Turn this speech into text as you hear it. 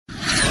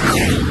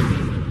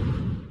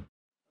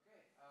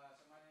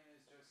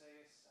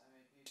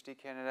PhD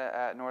candidate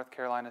at North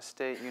Carolina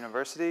State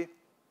University.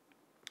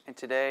 And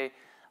today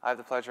I have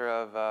the pleasure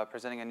of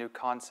presenting a new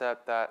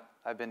concept that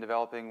I've been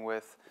developing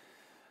with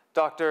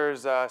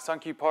Drs.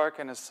 Sunkyu Park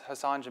and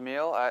Hassan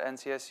Jamil at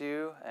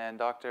NCSU and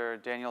Dr.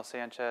 Daniel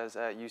Sanchez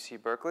at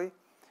UC Berkeley.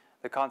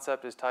 The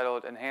concept is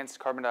titled Enhanced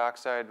Carbon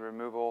Dioxide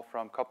Removal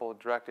from Coupled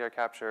Direct Air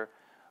Capture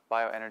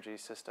Bioenergy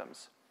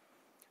Systems.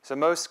 So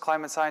most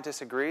climate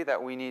scientists agree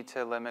that we need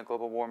to limit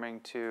global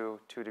warming to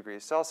 2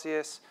 degrees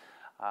Celsius.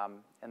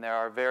 And there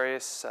are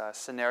various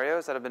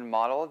scenarios that have been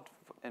modeled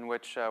in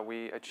which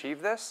we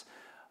achieve this.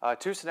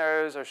 2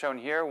 scenarios are shown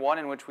here, one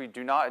in which we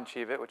do not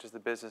achieve it, which is the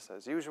business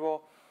as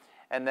usual,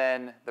 and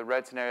then the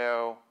red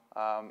scenario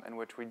in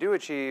which we do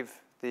achieve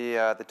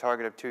the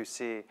target of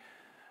 2C.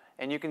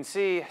 And you can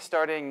see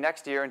starting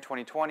next year in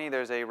 2020,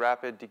 there's a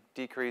rapid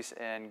decrease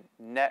in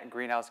net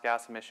greenhouse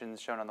gas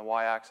emissions shown on the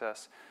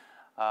y-axis,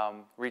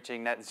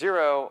 reaching net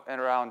zero in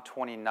around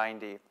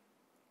 2090.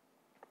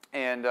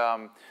 And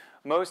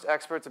most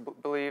experts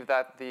believe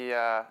that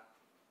the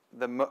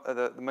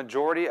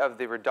majority of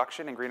the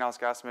reduction in greenhouse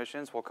gas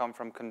emissions will come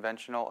from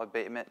conventional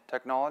abatement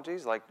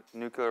technologies like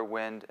nuclear,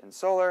 wind, and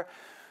solar.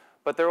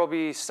 But there will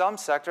be some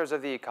sectors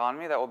of the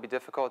economy that will be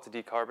difficult to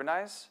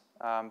decarbonize.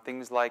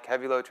 Things like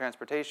heavy load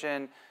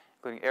transportation,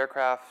 including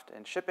aircraft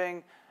and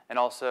shipping, and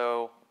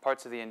also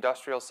parts of the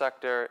industrial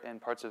sector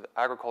and parts of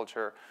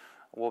agriculture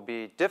will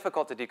be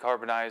difficult to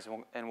decarbonize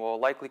and will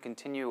likely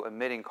continue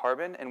emitting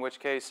carbon, in which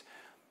case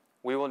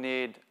we will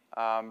need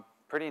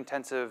pretty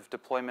intensive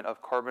deployment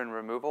of carbon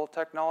removal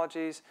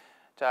technologies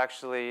to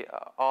actually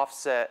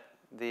offset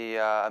the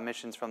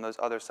emissions from those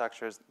other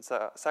sectors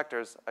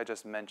I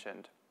just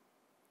mentioned.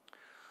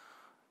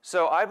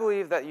 So I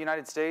believe that the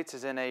United States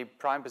is in a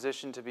prime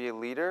position to be a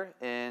leader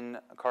in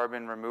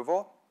carbon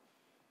removal.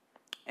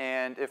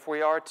 And if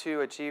we are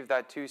to achieve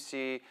that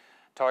 2C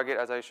target,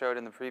 as I showed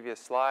in the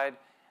previous slide,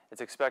 it's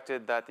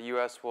expected that the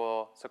US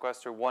will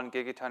sequester 1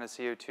 gigaton of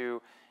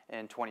CO2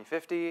 in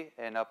 2050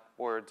 and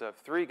upwards of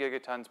 3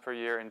 gigatons per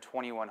year in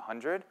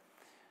 2100.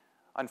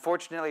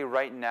 Unfortunately,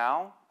 right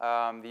now,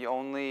 the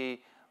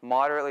only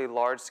moderately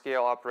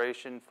large-scale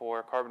operation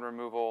for carbon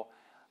removal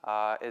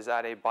is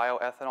at a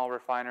bioethanol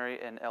refinery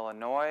in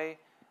Illinois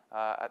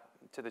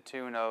to the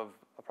tune of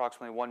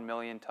approximately 1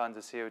 million tons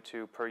of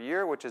CO2 per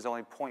year, which is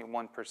only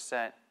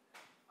 0.1%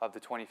 of the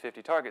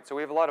 2050 target. So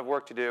we have a lot of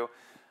work to do,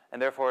 and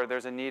therefore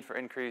there's a need for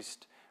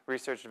increased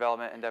research,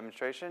 development, and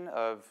demonstration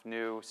of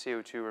new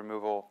CO2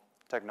 removal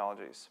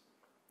technologies.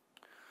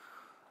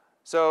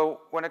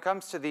 So when it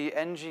comes to the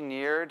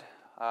engineered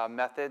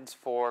methods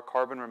for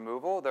carbon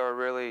removal, there are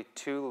really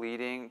 2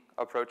 leading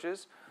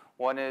approaches.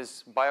 One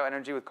is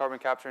bioenergy with carbon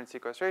capture and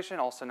sequestration,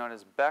 also known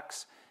as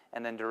BECCS,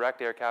 and then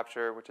direct air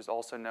capture, which is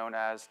also known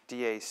as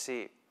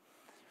DAC.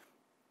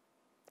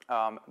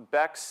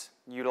 BECCS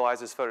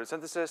utilizes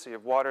photosynthesis, so you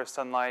have water,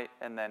 sunlight,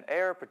 and then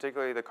air.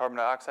 Particularly the carbon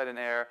dioxide in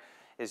air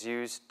is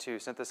used to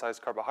synthesize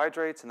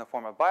carbohydrates in the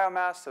form of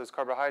biomass. Those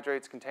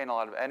carbohydrates contain a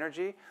lot of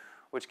energy,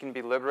 which can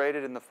be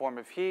liberated in the form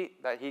of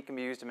heat. That heat can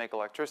be used to make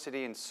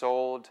electricity and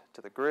sold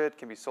to the grid,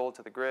 can be sold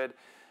to the grid.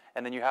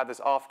 And then you have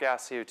this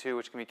off-gas CO2,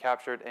 which can be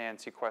captured and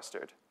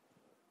sequestered.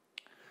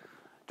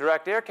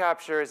 Direct air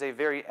capture is a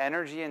very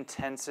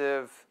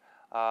energy-intensive,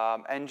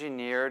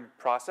 engineered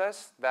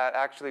process that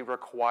actually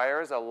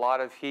requires a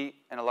lot of heat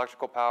and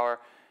electrical power,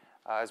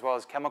 as well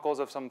as chemicals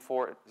of some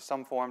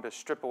form to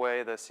strip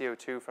away the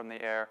CO2 from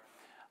the air.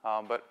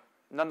 But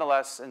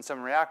nonetheless, in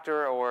some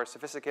reactor or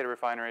sophisticated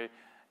refinery,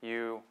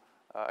 you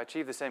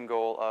achieve the same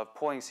goal of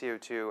pulling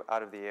CO2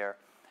 out of the air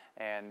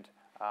and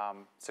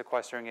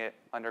sequestering it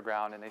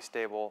underground in a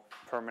stable,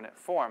 permanent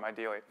form,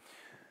 ideally.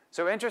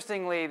 So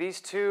interestingly,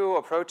 these 2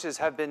 approaches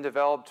have been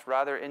developed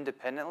rather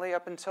independently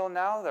up until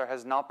now. There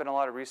has not been a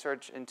lot of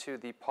research into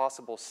the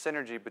possible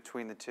synergy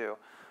between the 2.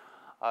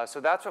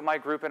 So that's what my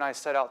group and I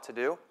set out to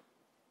do.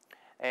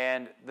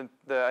 And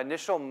the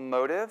initial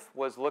motive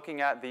was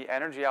looking at the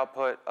energy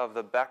output of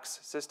the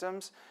BECCS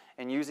systems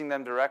and using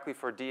them directly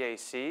for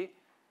DAC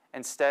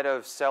instead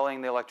of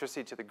selling the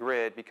electricity to the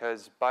grid,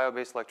 because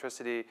bio-based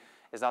electricity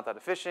is not that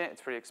efficient,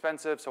 it's pretty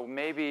expensive. So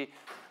maybe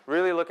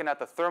really looking at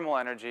the thermal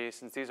energy,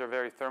 since these are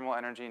very thermal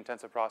energy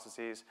intensive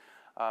processes.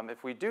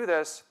 If we do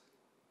this,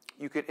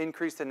 you could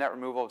increase the net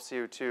removal of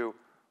CO2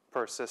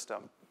 per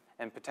system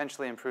and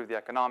potentially improve the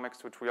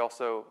economics, which we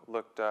also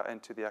looked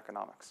into the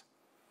economics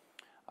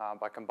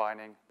by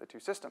combining the 2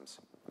 systems.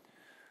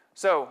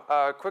 So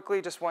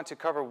quickly, just want to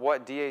cover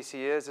what DAC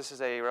is. This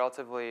is a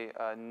relatively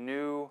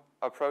new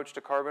approach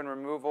to carbon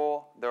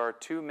removal. There are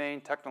 2 main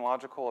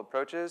technological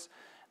approaches.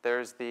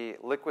 There's the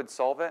liquid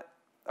solvent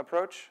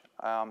approach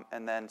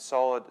and then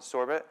solid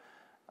sorbent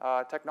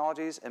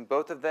technologies, and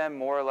both of them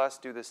more or less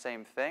do the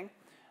same thing.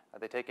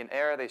 They take in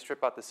air, they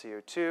strip out the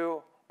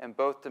CO2, and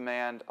both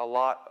demand a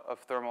lot of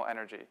thermal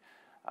energy.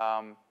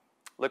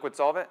 Liquid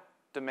solvent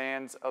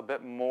demands a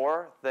bit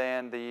more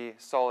than the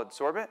solid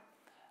sorbent.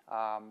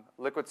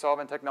 Liquid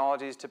solvent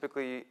technologies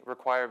typically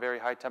require very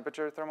high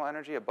temperature thermal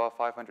energy, above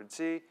 500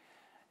 C,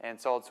 and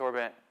solid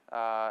sorbent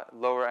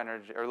lower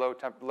energy or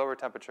lower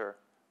temperature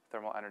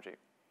thermal energy.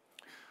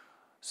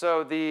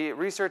 So the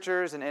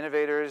researchers and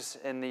innovators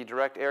in the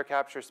direct air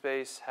capture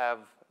space have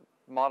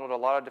modeled a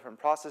lot of different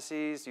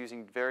processes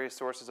using various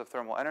sources of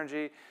thermal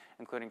energy,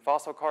 including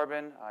fossil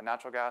carbon,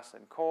 natural gas,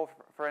 and coal,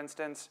 for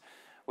instance,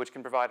 which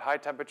can provide high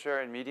temperature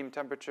and medium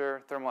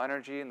temperature thermal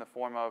energy in the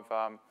form of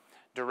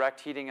direct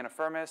heating in a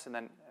furnace and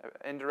then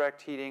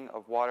indirect heating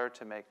of water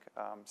to make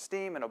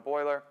steam in a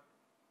boiler.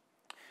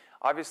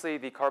 Obviously,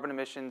 the carbon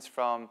emissions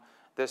from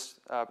this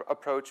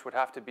approach would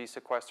have to be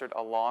sequestered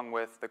along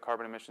with the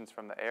carbon emissions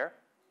from the air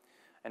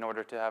in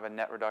order to have a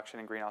net reduction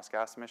in greenhouse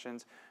gas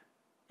emissions.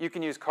 You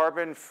can use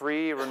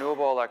carbon-free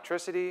renewable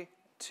electricity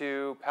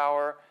to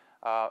power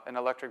an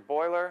electric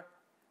boiler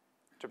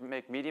to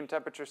make medium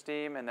temperature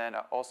steam, and then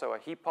also a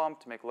heat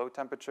pump to make low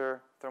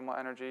temperature thermal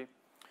energy.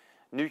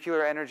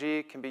 Nuclear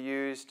energy can be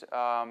used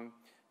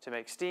to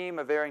make steam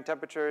of varying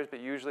temperatures, but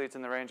usually it's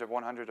in the range of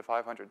 100 to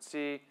 500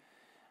 C.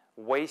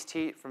 Waste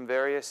heat from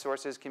various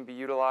sources can be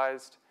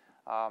utilized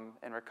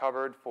and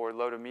recovered for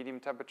low to medium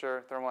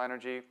temperature thermal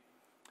energy.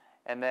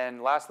 And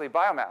then lastly,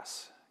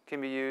 biomass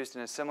can be used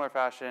in a similar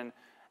fashion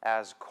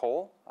as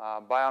coal.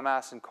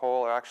 Biomass and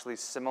coal are actually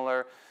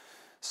similar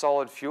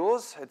solid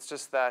fuels. It's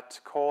just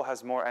that coal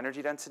has more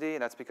energy density,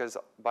 and that's because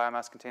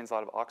biomass contains a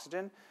lot of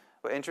oxygen.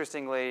 But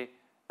interestingly,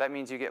 that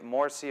means you get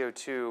more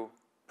CO2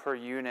 per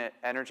unit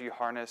energy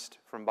harnessed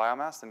from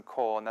biomass than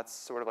coal, and that's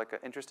sort of like an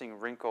interesting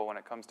wrinkle when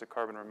it comes to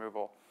carbon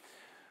removal.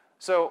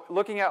 So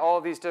looking at all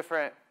of these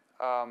different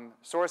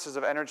sources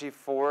of energy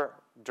for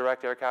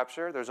direct air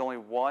capture, there's only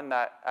one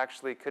that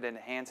actually could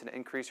enhance and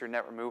increase your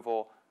net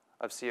removal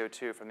of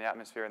CO2 from the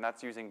atmosphere, and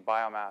that's using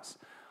biomass.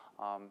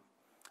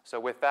 So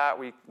with that,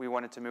 we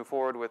wanted to move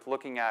forward with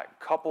looking at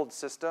coupled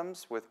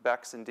systems with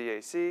BECCS and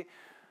DAC.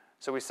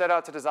 So we set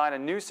out to design a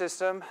new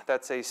system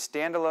that's a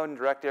standalone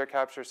direct air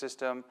capture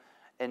system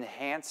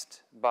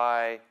enhanced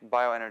by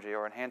bioenergy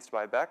or enhanced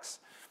by BECCS.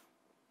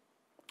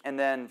 And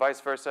then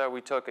vice versa,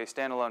 we took a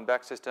standalone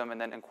BECCS system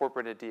and then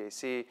incorporated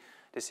DAC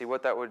to see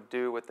what that would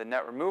do with the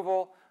net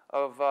removal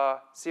of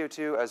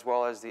CO2 as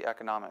well as the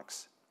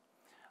economics.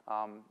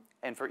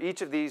 And for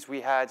each of these,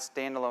 we had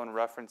standalone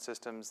reference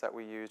systems that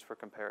we used for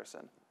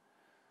comparison.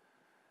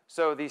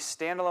 So the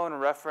standalone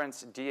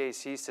reference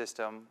DAC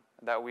system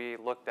that we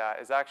looked at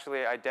is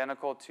actually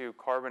identical to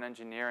Carbon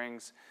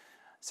Engineering's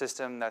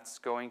system that's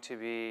going to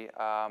be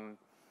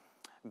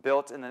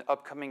built in the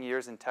upcoming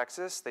years in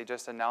Texas. They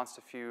just announced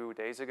a few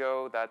days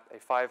ago that a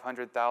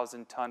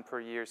 500,000 ton per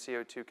year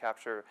CO2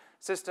 capture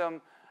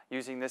system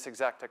using this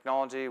exact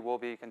technology will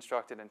be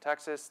constructed in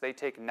Texas. They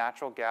take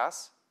natural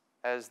gas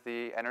as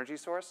the energy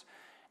source.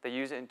 They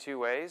use it in two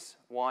ways.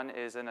 One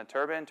is in a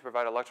turbine to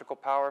provide electrical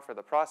power for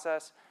the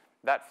process.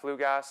 That flue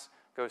gas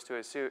goes to a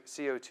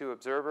CO2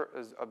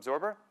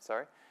 absorber,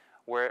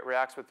 where it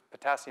reacts with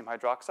potassium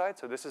hydroxide.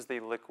 So this is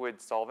the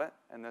liquid solvent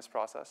in this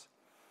process.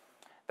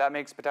 That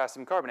makes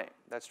potassium carbonate.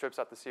 That strips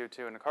out the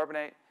CO2 into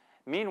carbonate.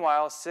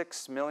 Meanwhile,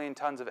 6 million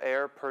tons of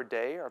air per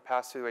day are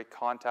passed through a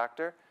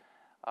contactor,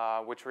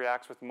 which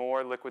reacts with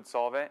more liquid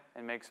solvent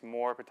and makes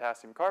more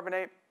potassium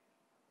carbonate.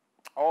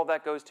 All of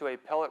that goes to a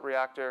pellet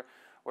reactor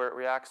where it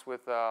reacts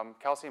with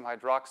calcium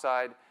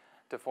hydroxide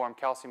to form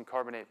calcium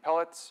carbonate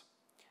pellets,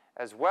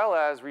 as well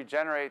as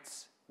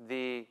regenerates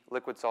the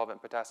liquid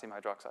solvent potassium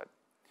hydroxide.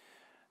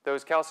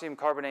 Those calcium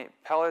carbonate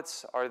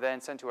pellets are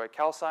then sent to a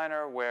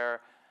calciner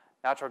where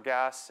natural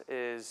gas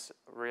is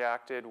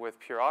reacted with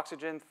pure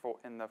oxygen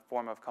in the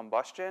form of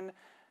combustion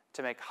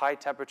to make high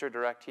temperature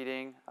direct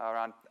heating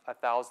around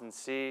 1,000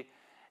 C.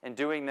 In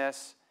doing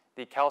this,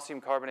 the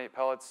calcium carbonate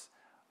pellets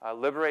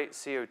liberate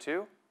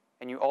CO2,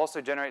 and you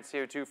also generate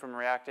CO2 from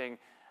reacting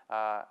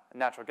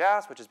natural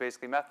gas, which is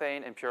basically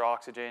methane, and pure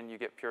oxygen, you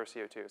get pure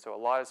CO2. So a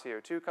lot of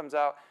CO2 comes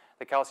out,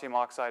 the calcium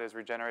oxide is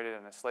regenerated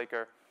in a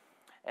slaker,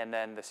 and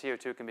then the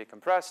CO2 can be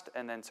compressed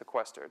and then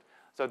sequestered.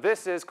 So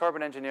this is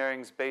Carbon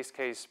Engineering's base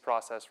case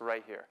process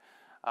right here.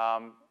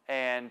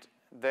 And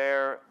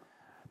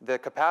the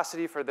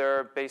capacity for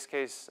their base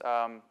case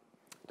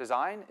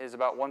design is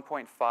about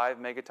 1.5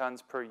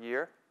 megatons per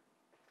year.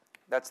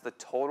 That's the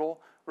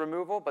total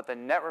removal, but the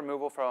net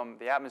removal from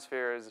the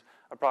atmosphere is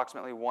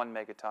approximately 1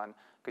 megaton,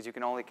 because you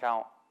can only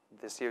count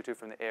the CO2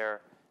 from the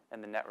air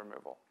and the net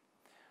removal.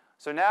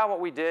 So now what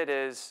we did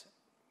is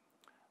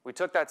we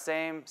took that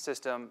same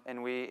system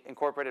and we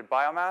incorporated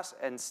biomass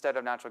instead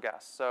of natural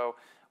gas. So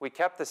we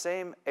kept the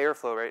same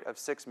airflow rate of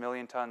 6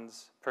 million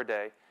tons per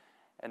day,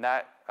 and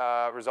that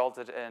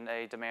resulted in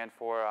a demand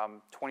for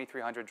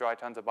 2,300 dry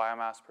tons of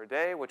biomass per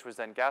day, which was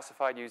then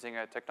gasified using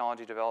a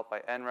technology developed by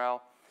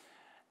NREL.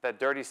 That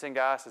dirty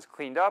syngas is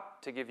cleaned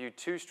up to give you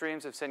 2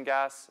 streams of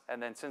syngas,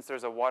 and then since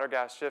there's a water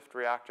gas shift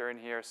reactor in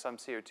here, some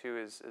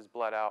CO2 is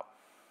bled out.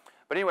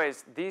 But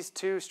anyways, these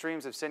 2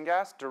 streams of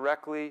syngas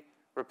directly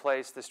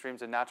replace the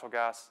streams of natural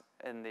gas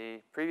in the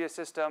previous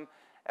system.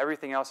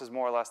 Everything else is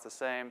more or less the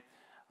same.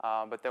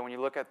 But then when you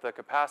look at the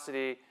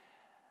capacity,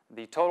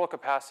 the total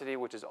capacity,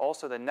 which is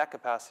also the net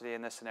capacity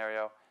in this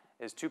scenario,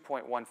 is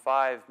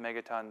 2.15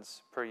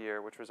 megatons per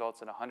year, which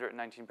results in a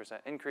 119%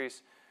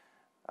 increase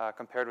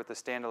compared with the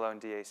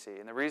standalone DAC.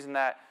 And the reason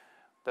that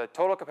the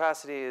total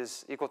capacity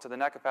is equal to the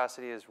net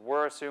capacity is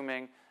we're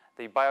assuming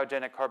the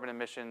biogenic carbon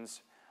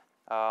emissions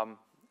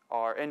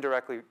are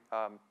indirectly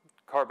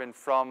carbon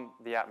from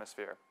the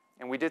atmosphere.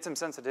 And we did some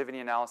sensitivity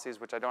analyses,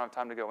 which I don't have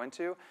time to go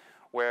into,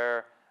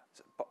 where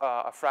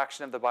a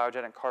fraction of the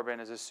biogenic carbon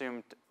is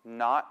assumed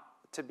not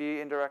to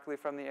be indirectly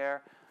from the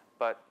air.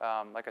 But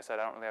like I said,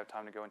 I don't really have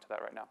time to go into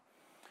that right now.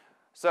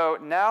 So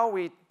now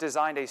we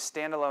designed a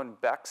standalone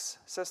BECCS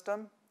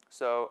system.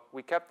 So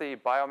we kept the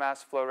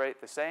biomass flow rate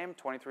the same,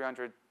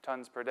 2,300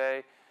 tons per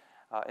day,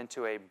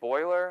 into a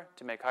boiler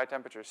to make high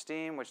temperature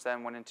steam, which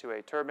then went into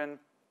a turbine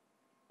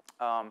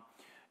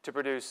to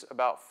produce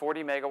about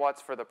 40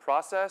 megawatts for the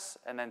process,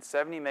 and then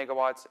 70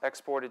 megawatts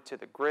exported to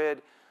the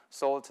grid,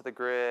 sold to the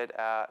grid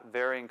at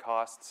varying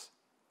costs.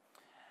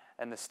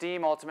 And the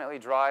steam ultimately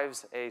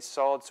drives a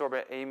solid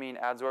sorbent amine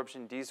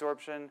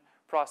adsorption-desorption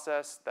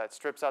process that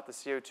strips out the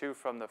CO2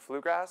 from the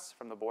flue gas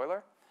from the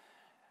boiler,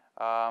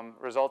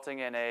 resulting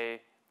in a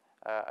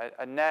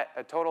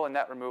total and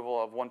net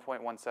removal of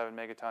 1.17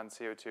 megatons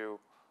CO2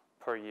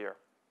 per year.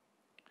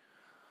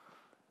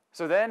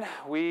 So then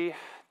we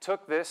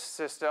took this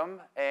system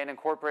and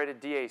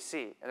incorporated DAC.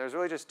 And there's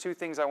really just two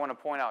things I want to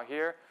point out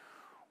here.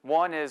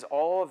 One is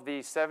all of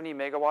the 70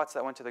 megawatts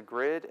that went to the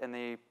grid in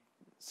the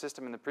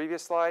system in the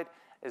previous slide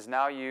is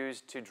now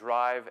used to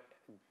drive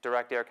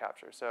direct air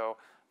capture. So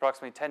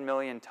approximately 10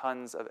 million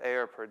tons of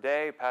air per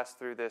day pass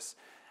through this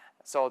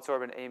solid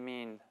sorbent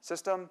amine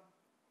system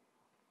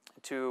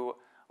to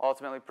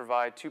ultimately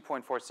provide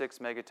 2.46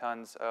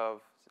 megatons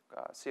of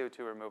CO2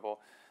 removal,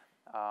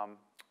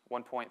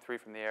 1.3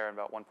 from the air and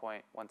about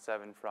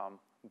 1.17 from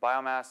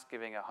biomass,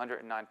 giving a 109%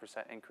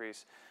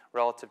 increase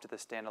relative to the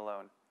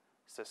standalone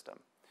system.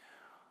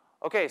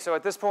 Okay, so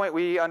at this point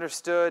we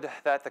understood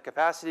that the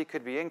capacity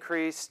could be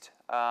increased.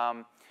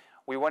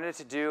 We wanted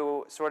to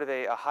do sort of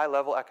a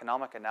high-level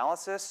economic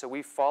analysis, so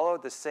we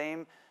followed the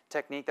same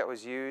technique that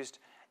was used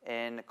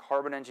in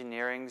Carbon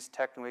Engineering's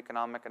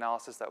techno-economic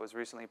analysis that was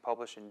recently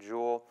published in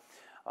Joule.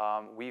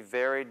 We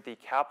varied the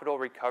capital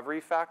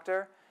recovery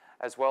factor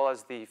as well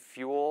as the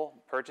fuel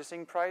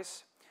purchasing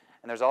price.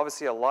 And there's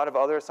obviously a lot of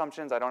other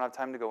assumptions I don't have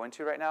time to go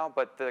into right now,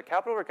 but the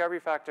capital recovery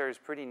factor is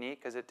pretty neat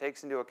because it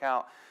takes into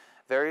account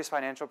various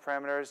financial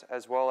parameters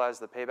as well as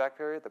the payback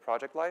period, the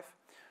project life.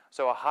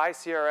 So a high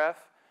CRF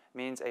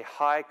means a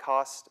high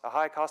cost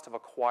of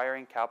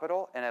acquiring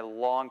capital and a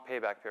long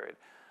payback period.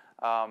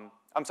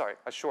 I'm sorry,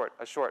 a short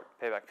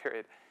payback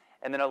period.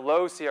 And then a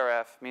low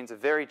CRF means a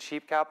very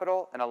cheap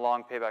capital and a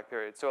long payback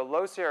period. So a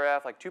low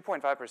CRF, like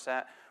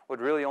 2.5%, would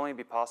really only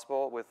be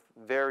possible with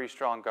very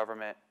strong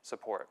government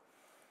support.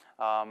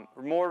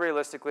 More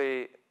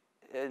realistically,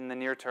 in the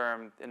near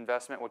term,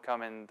 investment would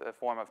come in the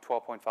form of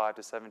 12.5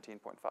 to 17.5%.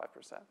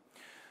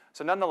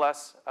 So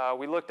nonetheless,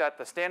 we looked at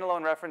the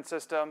standalone reference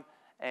system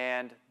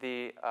and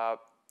the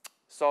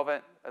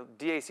solvent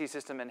DAC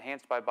system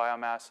enhanced by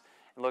biomass,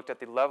 and looked at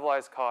the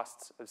levelized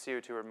costs of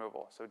CO2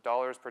 removal, so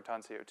dollars per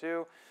ton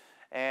CO2.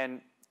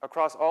 And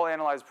across all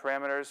analyzed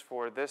parameters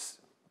for this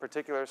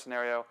particular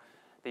scenario,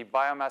 the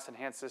biomass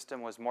enhanced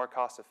system was more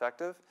cost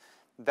effective.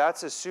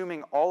 That's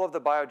assuming all of the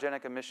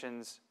biogenic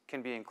emissions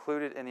can be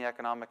included in the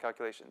economic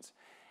calculations.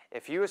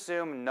 If you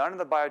assume none of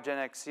the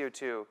biogenic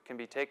CO2 can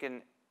be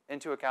taken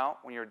into account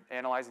when you're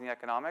analyzing the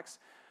economics,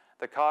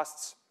 the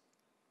costs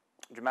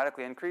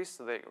dramatically increase.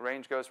 So the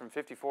range goes from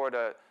 54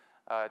 to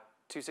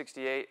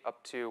 268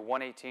 up to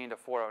 118 to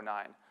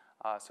 409,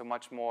 so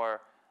much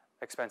more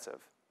expensive.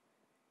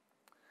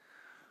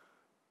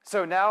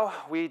 So now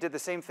we did the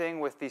same thing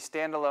with the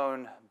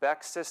standalone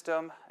BECCS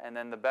system and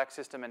then the BECCS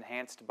system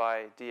enhanced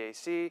by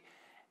DAC,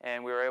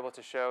 and we were able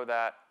to show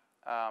that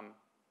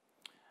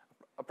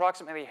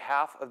approximately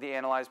half of the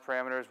analyzed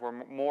parameters were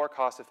more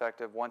cost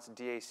effective once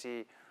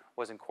DAC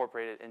was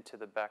incorporated into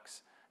the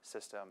BECCS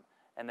system.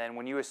 And then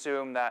when you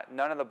assume that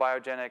none of the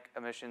biogenic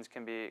emissions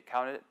can be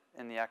counted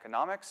in the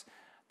economics,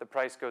 the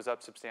price goes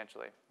up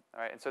substantially.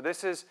 All right, and so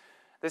this is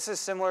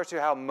similar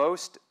to how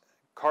most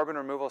carbon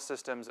removal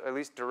systems, or at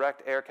least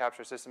direct air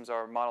capture systems,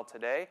 are modeled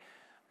today.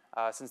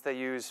 Since they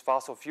use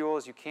fossil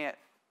fuels, you can't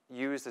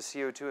use the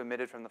CO2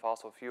 emitted from the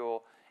fossil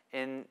fuel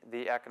in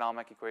the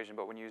economic equation,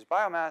 but when you use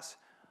biomass,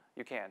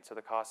 you can. So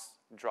the costs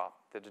drop.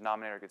 The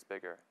denominator gets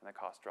bigger, and the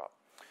costs drop.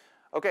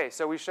 Okay,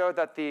 so we showed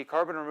that the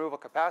carbon removal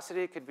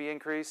capacity could be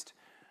increased.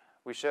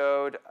 We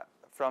showed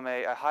from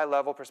a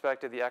high-level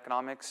perspective, the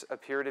economics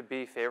appear to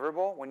be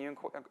favorable when you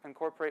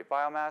incorporate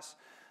biomass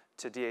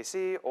to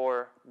DAC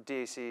or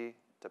DAC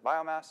to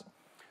biomass.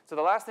 So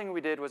the last thing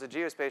we did was a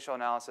geospatial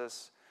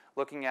analysis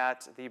looking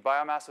at the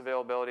biomass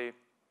availability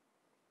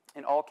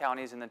in all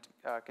counties in the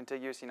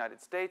contiguous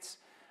United States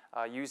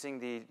using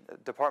the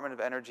Department of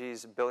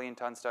Energy's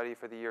billion-ton study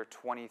for the year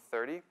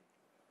 2030.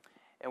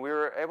 And we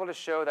were able to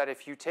show that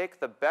if you take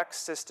the BECCS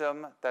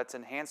system that's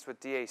enhanced with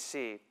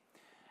DAC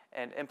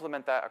and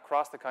implement that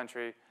across the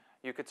country,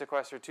 you could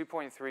sequester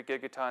 2.3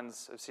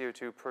 gigatons of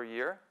CO2 per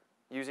year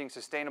using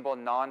sustainable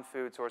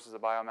non-food sources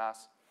of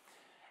biomass.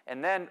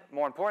 And then,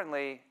 more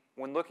importantly,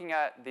 when looking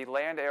at the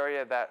land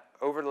area that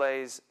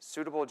overlays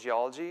suitable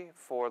geology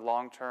for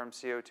long-term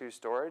CO2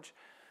 storage,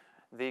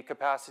 the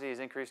capacity is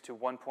increased to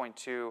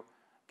 1.2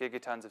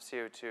 gigatons of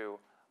CO2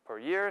 per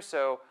year.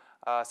 So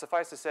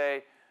suffice to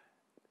say,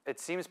 it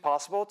seems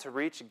possible to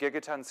reach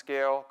gigaton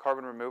scale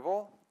carbon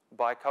removal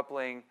by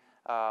coupling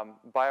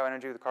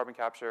bioenergy with carbon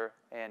capture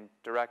and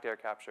direct air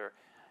capture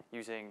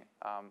using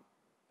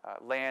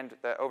land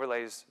that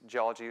overlays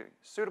geology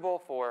suitable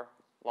for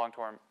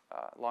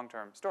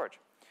long-term storage.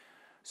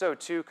 So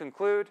to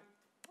conclude,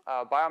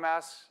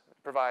 biomass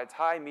provides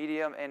high,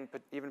 medium, and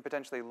even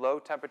potentially low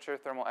temperature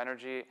thermal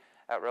energy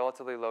at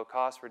relatively low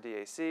cost for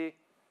DAC.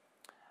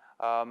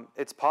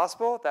 It's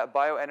possible that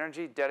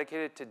bioenergy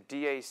dedicated to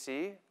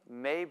DAC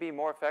may be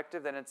more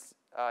effective than its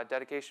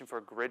dedication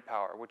for grid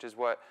power, which is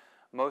what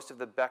most of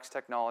the BECCS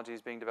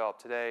technologies being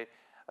developed today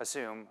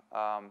assume,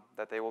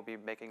 that they will be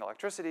making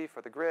electricity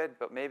for the grid,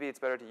 but maybe it's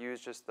better to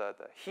use just the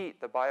heat,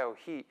 the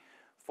bioheat,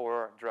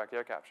 for direct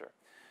air capture.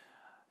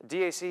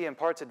 DAC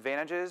imparts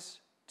advantages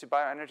to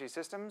bioenergy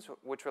systems,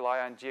 which rely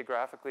on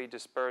geographically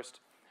dispersed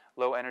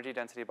low energy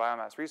density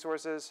biomass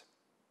resources.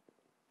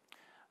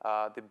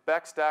 The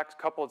BECCS-stacked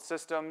coupled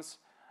systems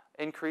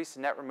increase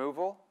net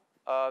removal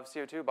of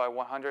CO2 by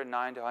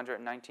 109 to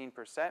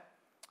 119%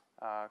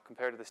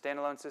 compared to the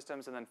standalone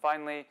systems. And then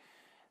finally,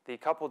 the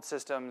coupled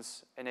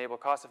systems enable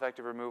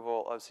cost-effective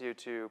removal of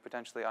CO2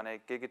 potentially on a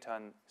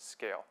gigaton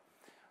scale.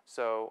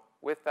 So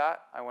with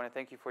that, I want to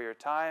thank you for your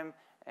time,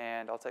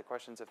 and I'll take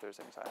questions if there's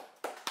any time.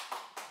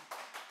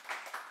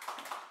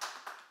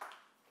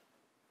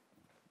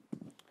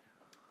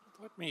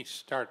 Let me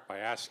start by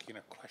asking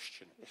a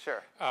question.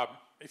 Sure.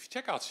 If you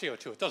take out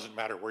CO2, it doesn't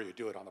matter where you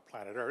do it on the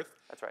planet Earth.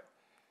 That's right.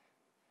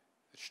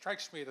 It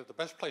strikes me that the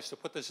best place to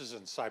put this is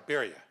in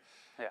Siberia.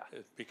 Yeah.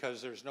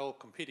 Because there's no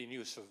competing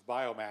use of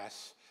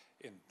biomass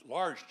in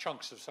large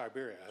chunks of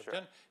Siberia. Sure.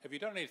 Have you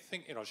done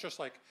anything, it's just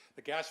like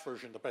the gas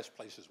version, the best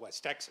place is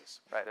West Texas.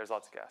 Right, there's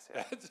lots of gas,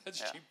 yeah.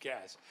 That's cheap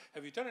gas.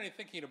 Have you done any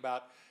thinking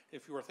about,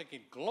 if you were thinking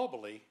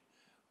globally,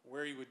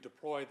 where you would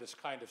deploy this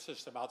kind of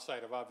system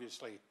outside of,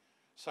 obviously,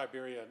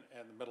 Siberia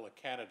and the middle of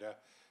Canada,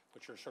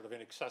 which are sort of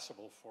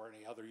inaccessible for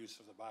any other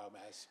use of the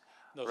biomass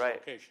in those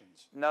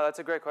locations? No, that's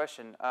a great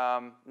question.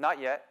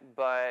 Not yet,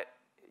 but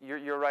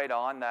you're right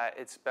on that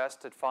it's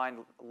best to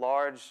find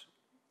large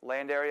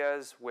land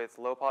areas with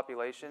low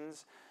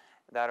populations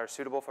that are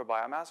suitable for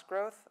biomass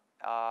growth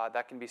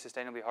that can be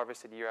sustainably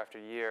harvested year after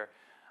year.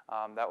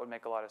 That would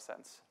make a lot of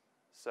sense.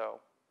 So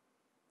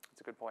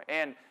that's a good point.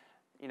 And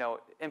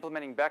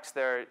implementing BECCS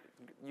there,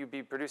 you'd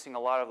be producing a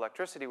lot of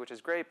electricity, which is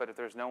great, but if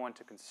there's no one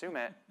to consume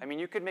it, I mean,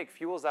 you could make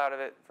fuels out of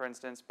it, for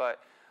instance, but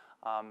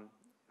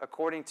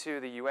according to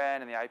the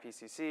UN and the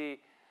IPCC,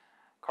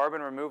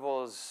 carbon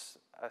removal is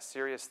a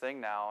serious thing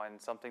now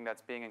and something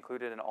that's being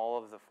included in all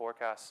of the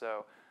forecasts.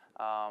 So,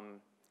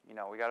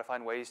 we got to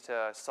find ways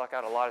to suck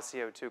out a lot of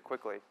CO2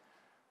 quickly.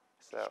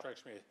 So it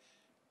strikes me.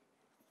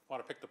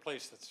 Want to pick the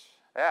place that's...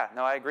 Yeah,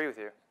 no, I agree with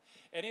you.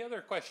 Any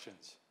other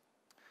questions?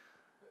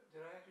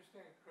 Did I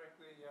understand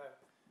correctly?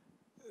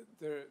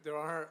 There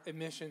are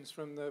emissions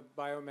from the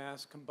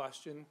biomass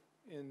combustion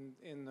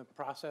in the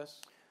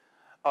process?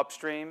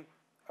 Upstream?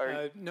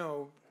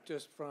 No,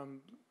 just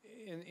from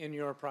in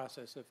your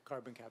process of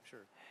carbon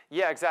capture.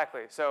 Yeah,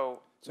 exactly.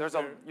 So there's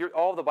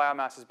all of the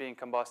biomass is being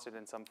combusted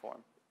in some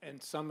form.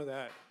 And some of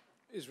that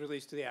is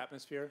released to the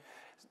atmosphere?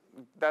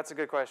 That's a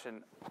good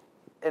question.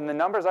 In the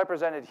numbers I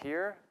presented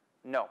here,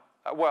 no.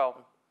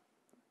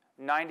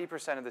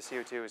 90% of the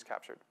CO2 is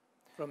captured.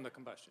 From the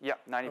combustion? Yeah,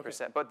 90%.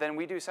 Okay. But then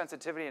we do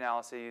sensitivity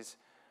analyses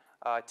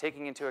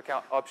taking into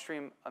account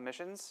upstream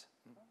emissions,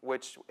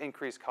 which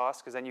increase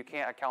costs, because then you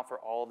can't account for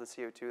all of the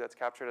CO2 that's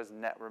captured as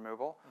net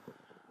removal.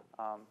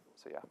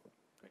 So yeah.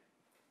 Great.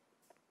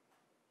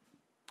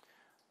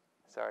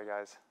 Sorry,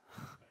 guys.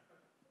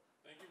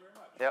 Thank you very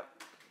much. Yep.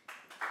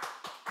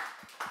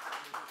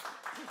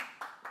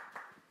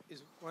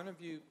 Is one of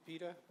you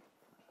PETA,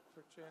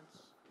 perchance?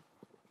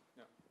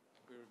 No,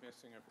 we were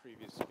missing our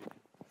previous speaker.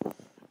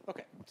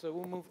 Okay, so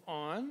we'll move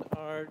on.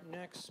 Our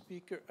next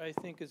speaker, I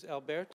think, is Alberto.